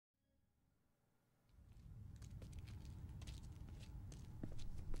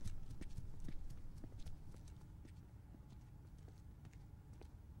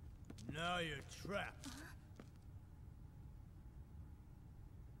Now you're trapped.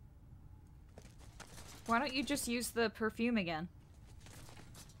 Why don't you just use the perfume again?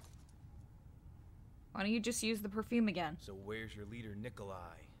 Why don't you just use the perfume again? So where's your leader,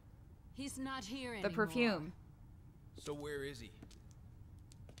 Nikolai? He's not here anymore. The perfume. So where is he?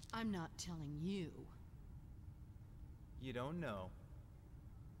 I'm not telling you. You don't know.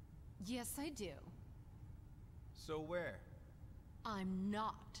 Yes, I do. So where? I'm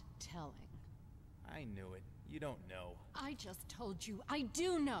not telling. I knew it. You don't know. I just told you I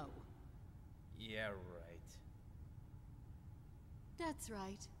do know. Yeah, right. That's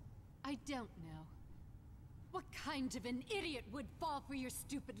right. I don't know. What kind of an idiot would fall for your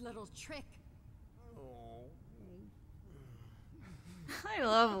stupid little trick? Oh. I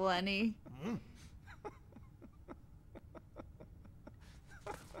love Lenny.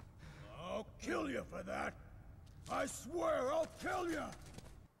 I'll kill you for that. I swear I'll kill you.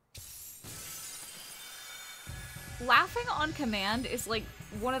 Laughing on command is like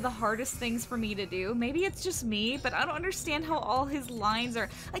one of the hardest things for me to do. Maybe it's just me, but I don't understand how all his lines are.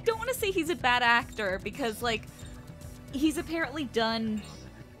 I don't want to say he's a bad actor because, like, he's apparently done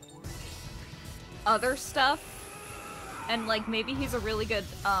other stuff, and like maybe he's a really good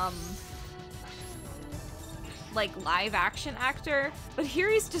like live action actor, but here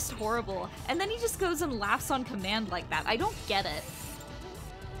he's just horrible. And then he just goes and laughs on command like that. I don't get it.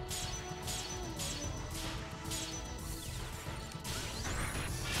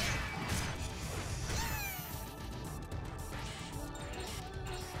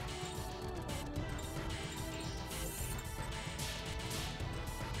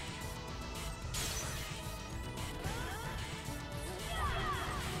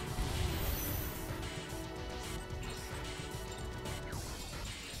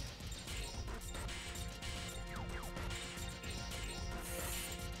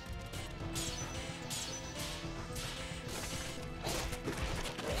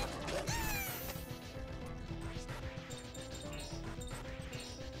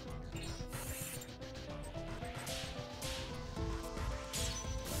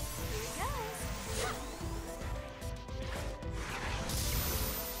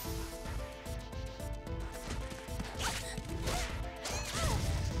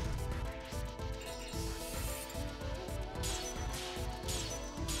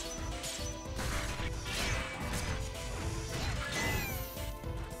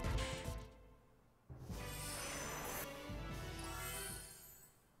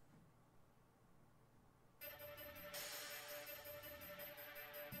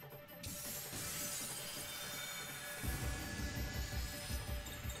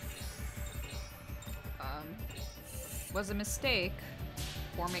 Was a mistake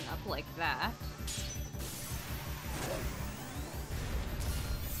forming up like that.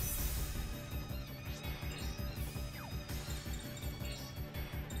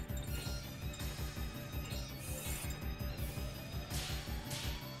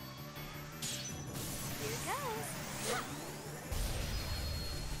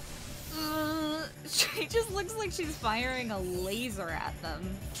 She just looks like she's firing a laser at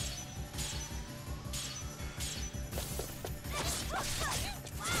them.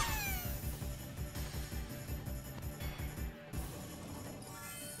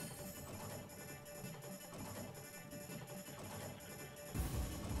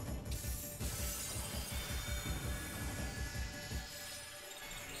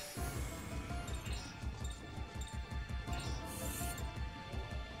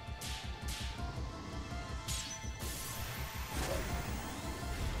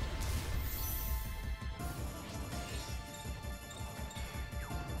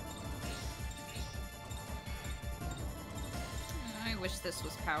 I wish this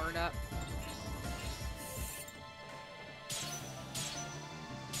was powered up.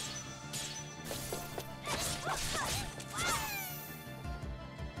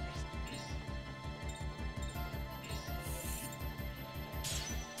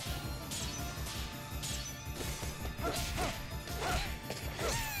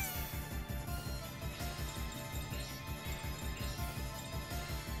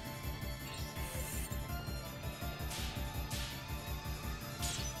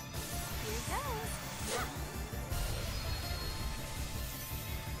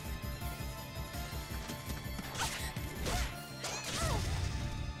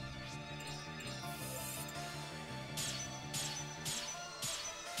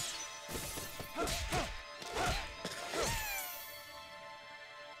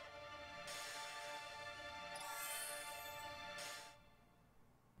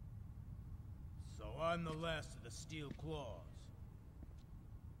 I'm the last of the Steel Claws.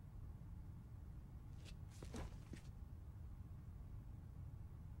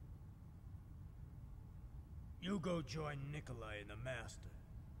 You go join Nikolai and the Master.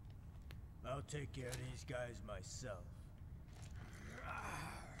 I'll take care of these guys myself.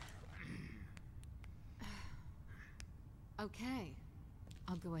 Okay.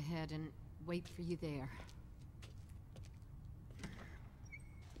 I'll go ahead and wait for you there.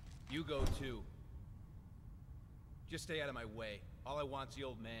 You go too. Just stay out of my way. All I want's the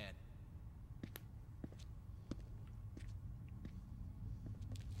old man.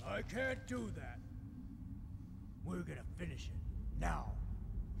 I can't do that. We're gonna finish it now.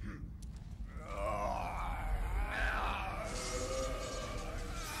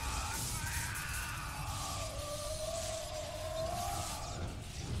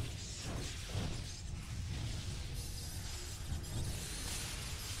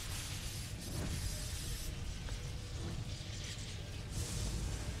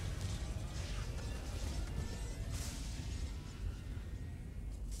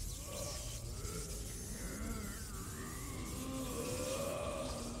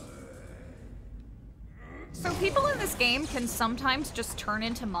 So people in this game can sometimes just turn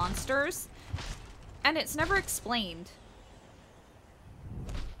into monsters, and it's never explained.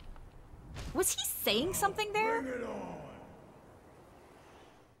 Was he saying something there? Bring it on.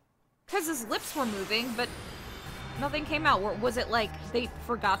 Because his lips were moving, but nothing came out. Was it like they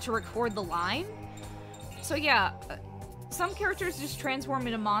forgot to record the line? So yeah, some characters just transform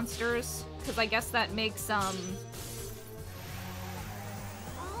into monsters, because I guess that makes,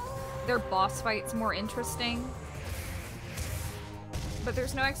 their boss fights more interesting. But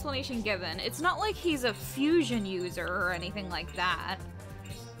there's no explanation given. It's not like he's a fusion user or anything like that.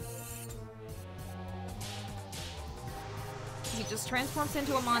 He just transforms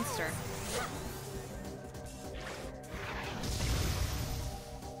into a monster.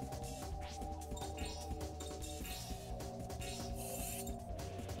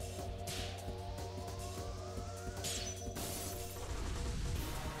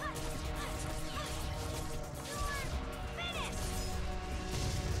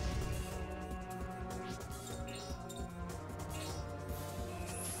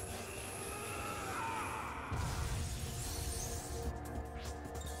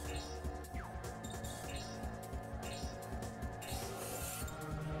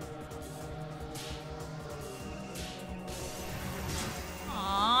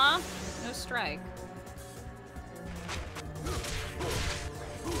 Strike.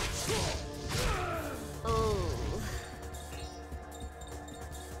 Oh.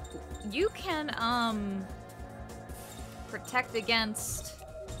 You can, protect against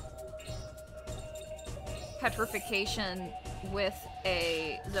petrification with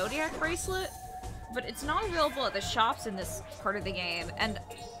a Zodiac bracelet, but it's not available at the shops in this part of the game, and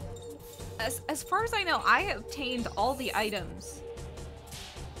as far as I know, I obtained all the items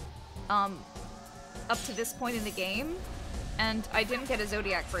up to this point in the game, and I didn't get a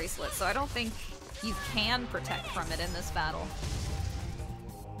Zodiac bracelet, so I don't think you can protect from it in this battle.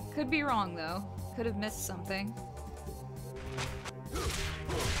 Could be wrong, though. Could have missed something.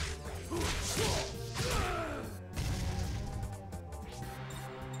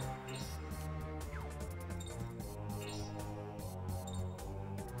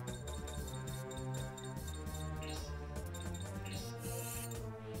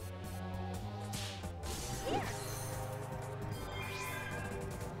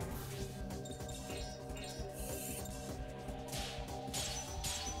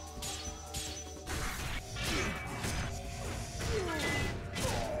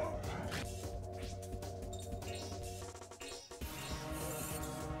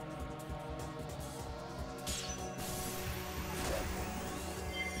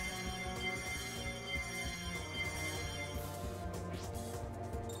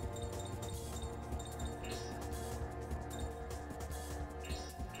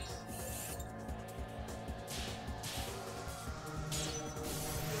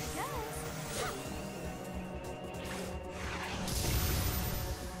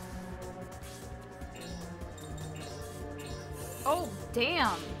 Oh,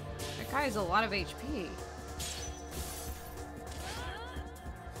 damn! That guy has a lot of HP.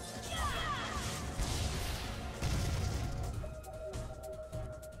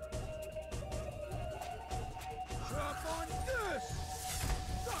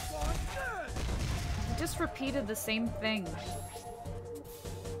 He just repeated the same thing.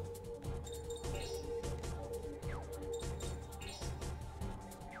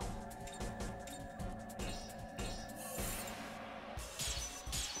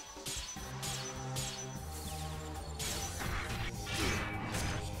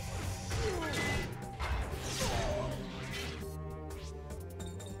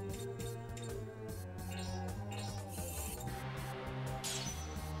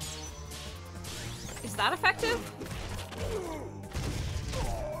 that effective?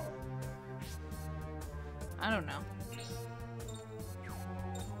 I don't know.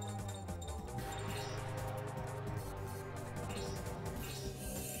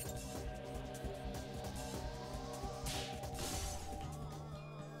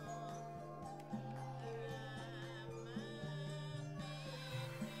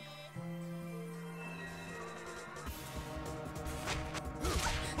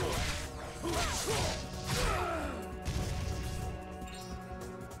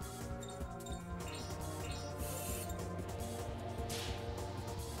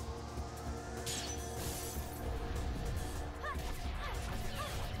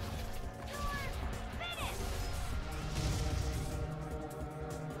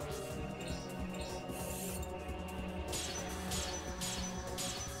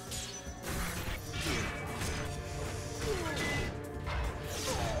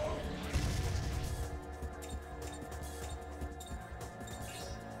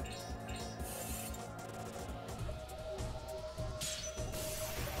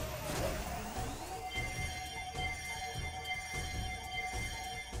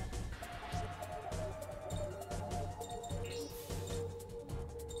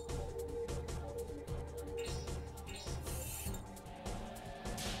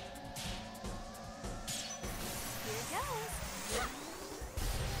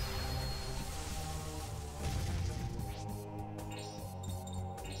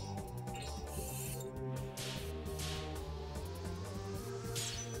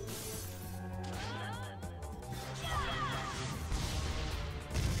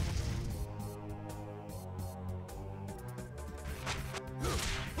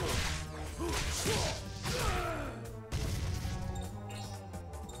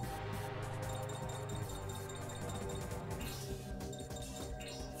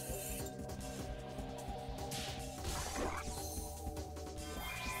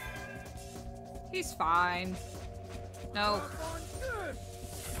 He's fine. No.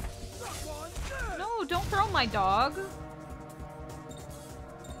 No, don't throw my dog.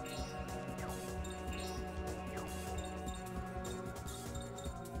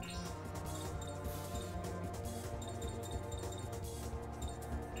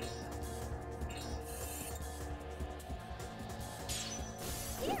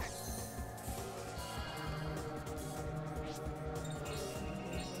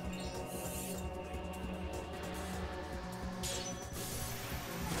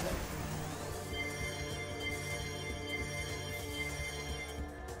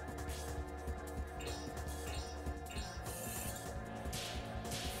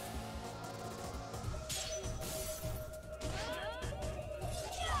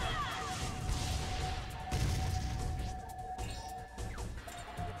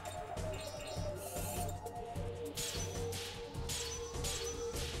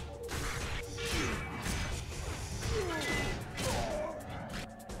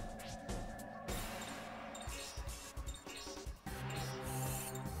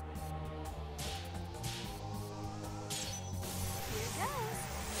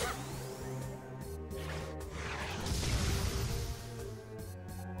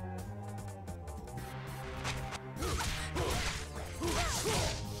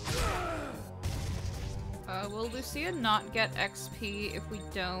 Will Lucia not get XP if we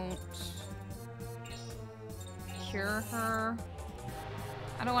don't cure her?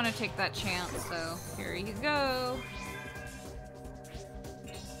 I don't want to take that chance, so here you go.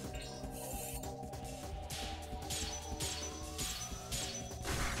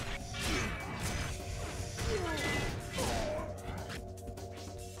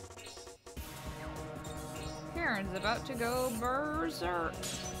 Karen's about to go berserk.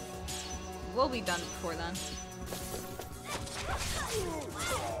 We'll be done before then.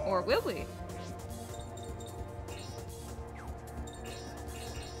 Or will we?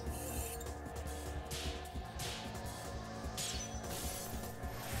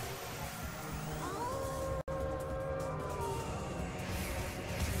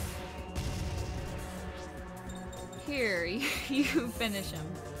 Here, you finish him.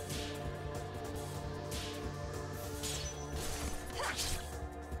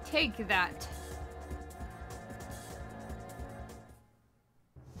 Take that.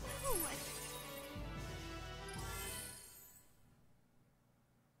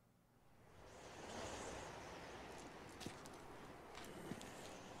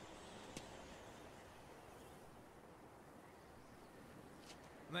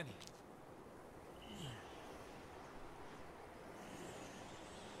 Lenny.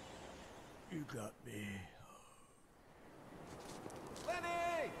 You got me.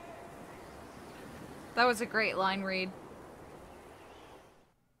 Lenny! That was a great line read.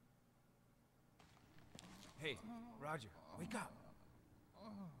 Hey, Roger, wake up.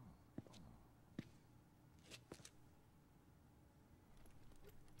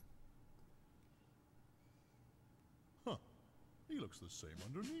 Huh. He looks the same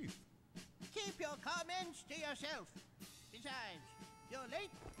underneath. Keep your comments to yourself. Besides, you're late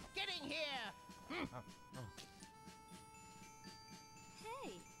getting here.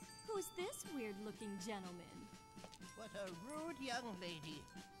 Hey, who's this weird-looking gentleman? What a rude young lady.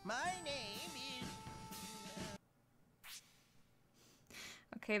 My name is...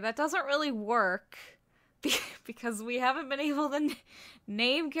 Okay, that doesn't really work because we haven't been able to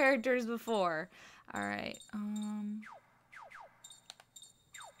name characters before. All right.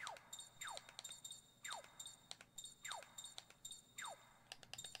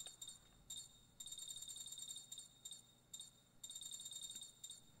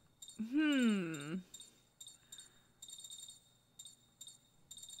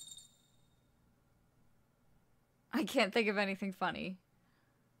 I can't think of anything funny.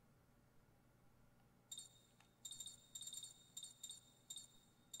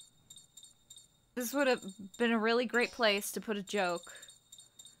 This would have been a really great place to put a joke.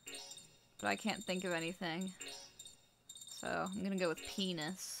 But I can't think of anything. So, I'm gonna go with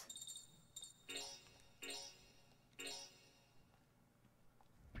penis.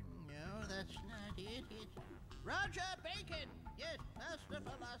 No, that's not it. It's Roger Bacon. Yes, master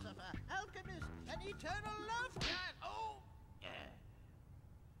philosopher, alchemist, and eternal love god. Oh!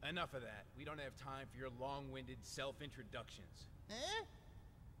 Enough of that. We don't have time for your long-winded self-introductions. Eh?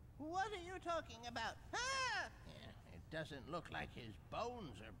 What are you talking about? Ah! Yeah, it doesn't look like his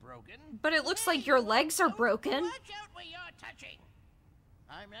bones are broken. But it looks like your legs are broken. Watch out where you're touching.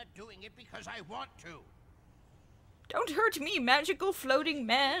 I'm not doing it because I want to. Don't hurt me, magical floating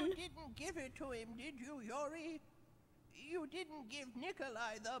man. You didn't give it to him, did you, Yori? You didn't give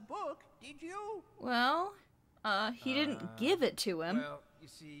Nikolai the book, did you? Well, he didn't give it to him. Well, you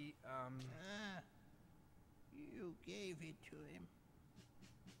see, You gave it to him.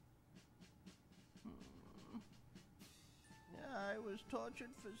 I was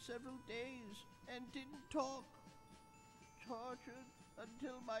tortured for several days and didn't talk. Tortured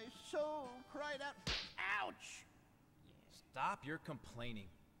until my soul cried out, ouch! stop your complaining.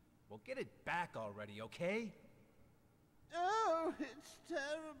 We'll get it back already, okay? Oh, it's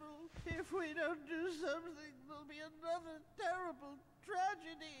terrible. If we don't do something, there'll be another terrible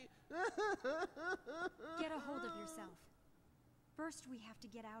tragedy. Get a hold of yourself. First, we have to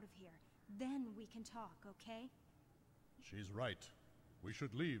get out of here. Then we can talk, okay? She's right. We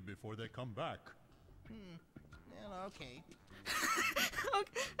should leave before they come back. Well, okay.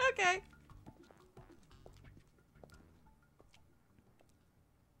 Okay.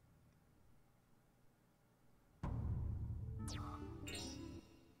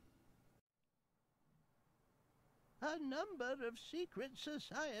 A number of secret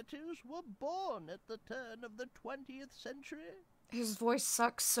societies were born at the turn of the 20th century. His voice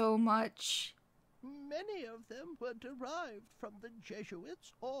sucks so much. Many of them were derived from the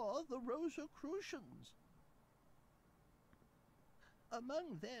Jesuits or the Rosicrucians.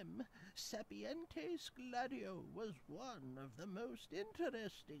 Among them, Sapientes Gladio was one of the most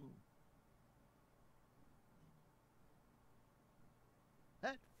interesting.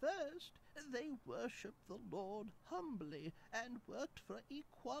 At first, they worshipped the Lord humbly and worked for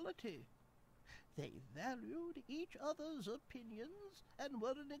equality. They valued each other's opinions and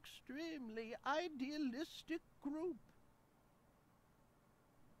were an extremely idealistic group.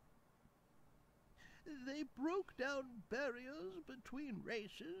 They broke down barriers between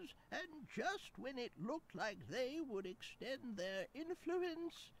races, and just when it looked like they would extend their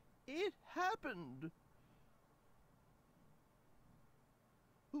influence, it happened.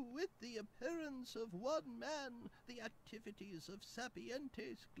 With the appearance of one man, the activities of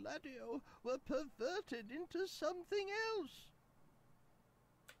Sapientes Gladio were perverted into something else.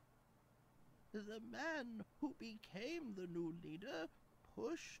 The man who became the new leader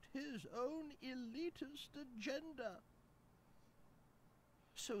pushed his own elitist agenda,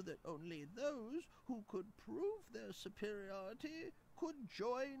 so that only those who could prove their superiority could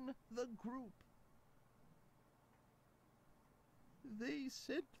join the group. They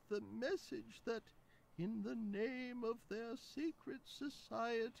sent the message that, in the name of their secret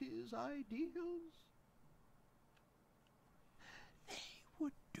society's ideals, they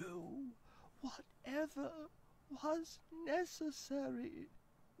would do whatever was necessary.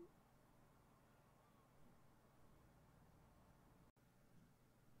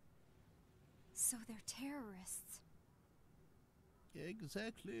 So they're terrorists.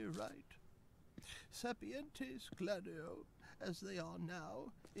 Exactly right. Sapientes Gladio, as they are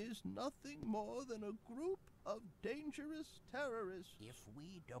now, is nothing more than a group of dangerous terrorists. If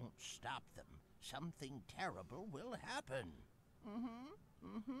we don't stop them, something terrible will happen.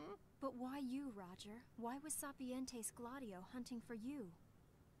 But why you, Roger? Why was Sapientes Gladio hunting for you?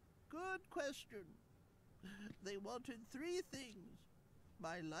 Good question. They wanted 3 things.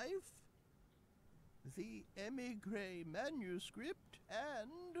 My life, the emigre manuscript,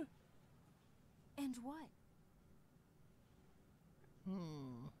 and... And what?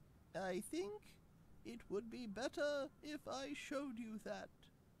 I think it would be better if I showed you that.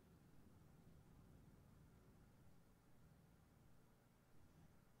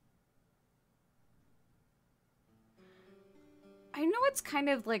 I know it's kind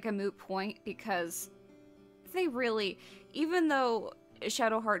of like a moot point because they really, even though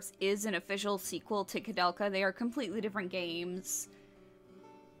Shadow Hearts is an official sequel to Kudelka, they are completely different games.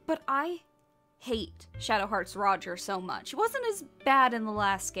 But I hate Shadow Hearts Roger so much. He wasn't as bad in the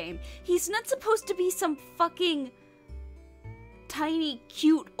last game. He's not supposed to be some fucking tiny,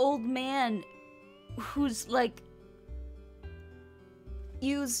 cute old man who's like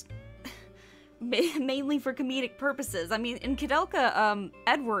used mainly for comedic purposes. I mean, in Kudelka,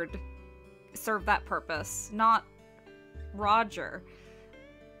 Edward served that purpose, not Roger.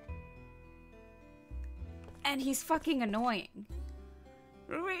 And he's fucking annoying.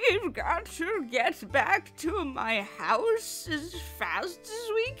 We've got to get back to my house as fast as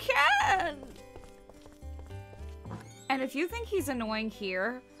we can. And if you think he's annoying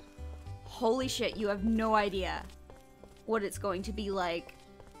here, holy shit, you have no idea what it's going to be like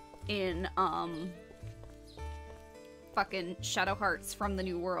in, fucking Shadow Hearts from the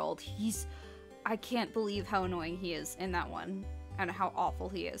New World. I can't believe how annoying he is in that one, and how awful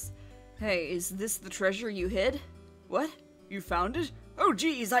he is. Hey, is this the treasure you hid? What? You found it? Oh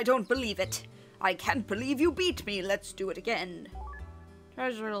geez, I don't believe it. I can't believe you beat me. Let's do it again.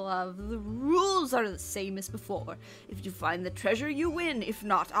 Treasure, love. The rules are the same as before. If you find the treasure, you win. If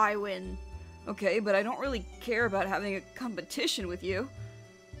not, I win. Okay, but I don't really care about having a competition with you.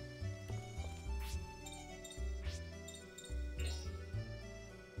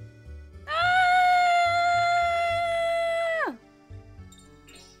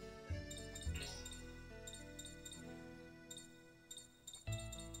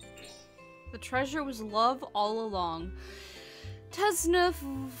 The treasure was love all along.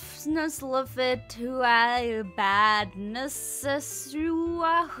 Tesness love it to a badness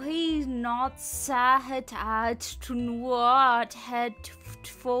he not sahet at to what had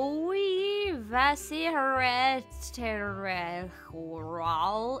for vasiret terral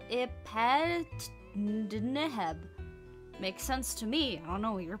epet neheb. Makes sense to me. I don't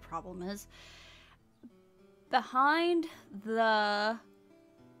know what your problem is. Behind the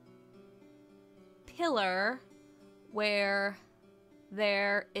pillar where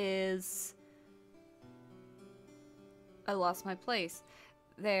there is... I lost my place.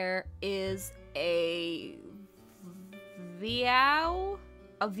 There is a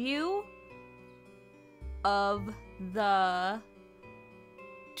view of the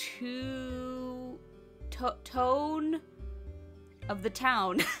tone of the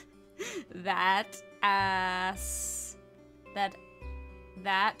town that has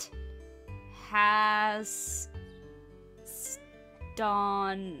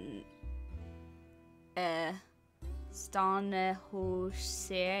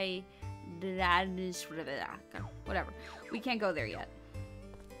whatever. We can't go there yet.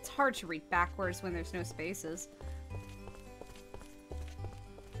 It's hard to read backwards when there's no spaces.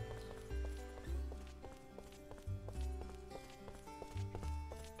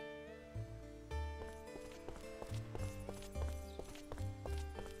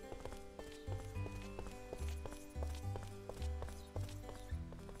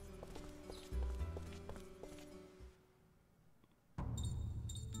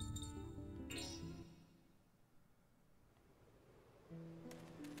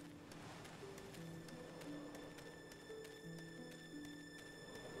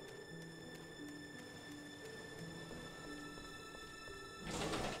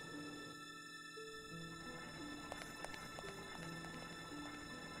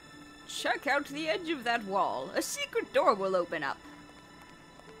 Check out the edge of that wall. A secret door will open up.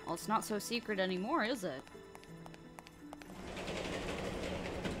 Well, it's not so secret anymore, is it?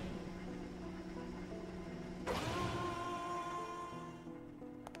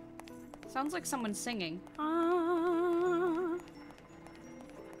 Sounds like someone singing.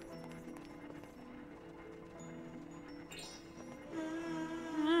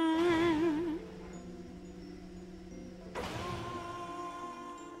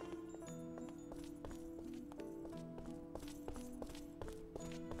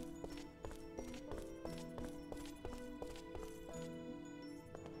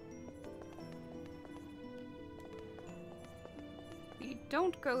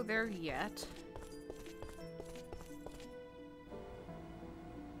 don't go there yet.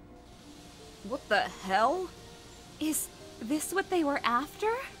 What the hell? Is this what they were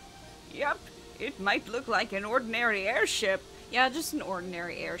after? Yep, it might look like an ordinary airship. Yeah, just an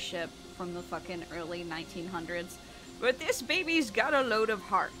ordinary airship from the fucking early 1900s. But this baby's got a load of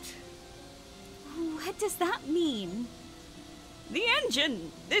heart. What does that mean? The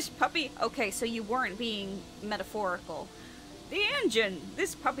engine! This puppy... Okay, so you weren't being metaphorical. The engine!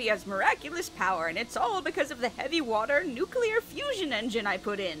 This puppy has miraculous power, and it's all because of the heavy water nuclear fusion engine I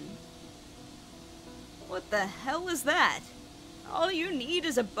put in. What the hell is that? All you need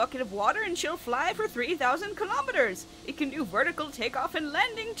is a bucket of water and she'll fly for 3,000 kilometers. It can do vertical takeoff and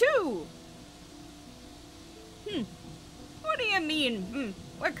landing too. What do you mean,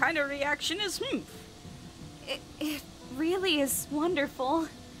 What kind of reaction is It really is wonderful.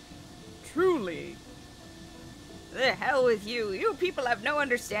 Truly. The hell with you. You people have no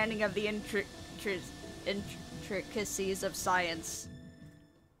understanding of the intricacies of science.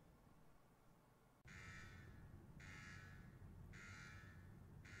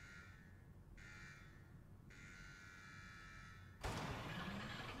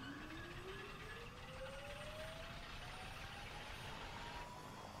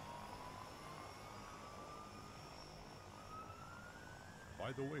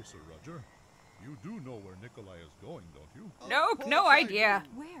 By the way, Sir Roger, you do know where Nikolai is going, don't you? Nope, no idea.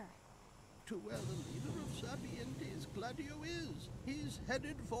 Where? To where the leader of Sapientes Gladio is. He's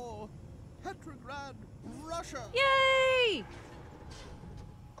headed for Petrograd, Russia. Yay!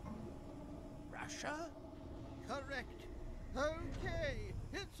 Russia? Correct. Okay,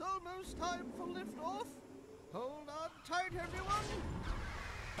 it's almost time for liftoff. Hold on tight, everyone.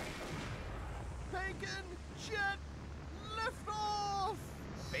 Bacon jet liftoff!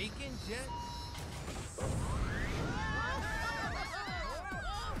 Bacon jet?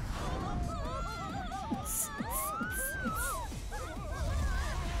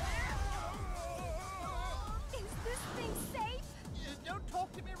 Is this thing safe? Don't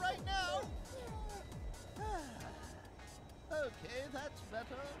talk to me right now. Okay, that's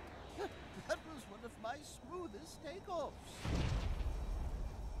better. That was one of my smoothest takeoffs.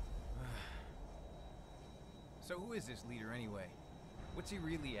 So who is this leader anyway? What's he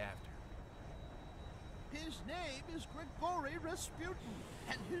really after? His name is Grigory Rasputin,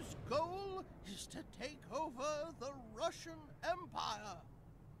 and his goal is to take over the Russian Empire.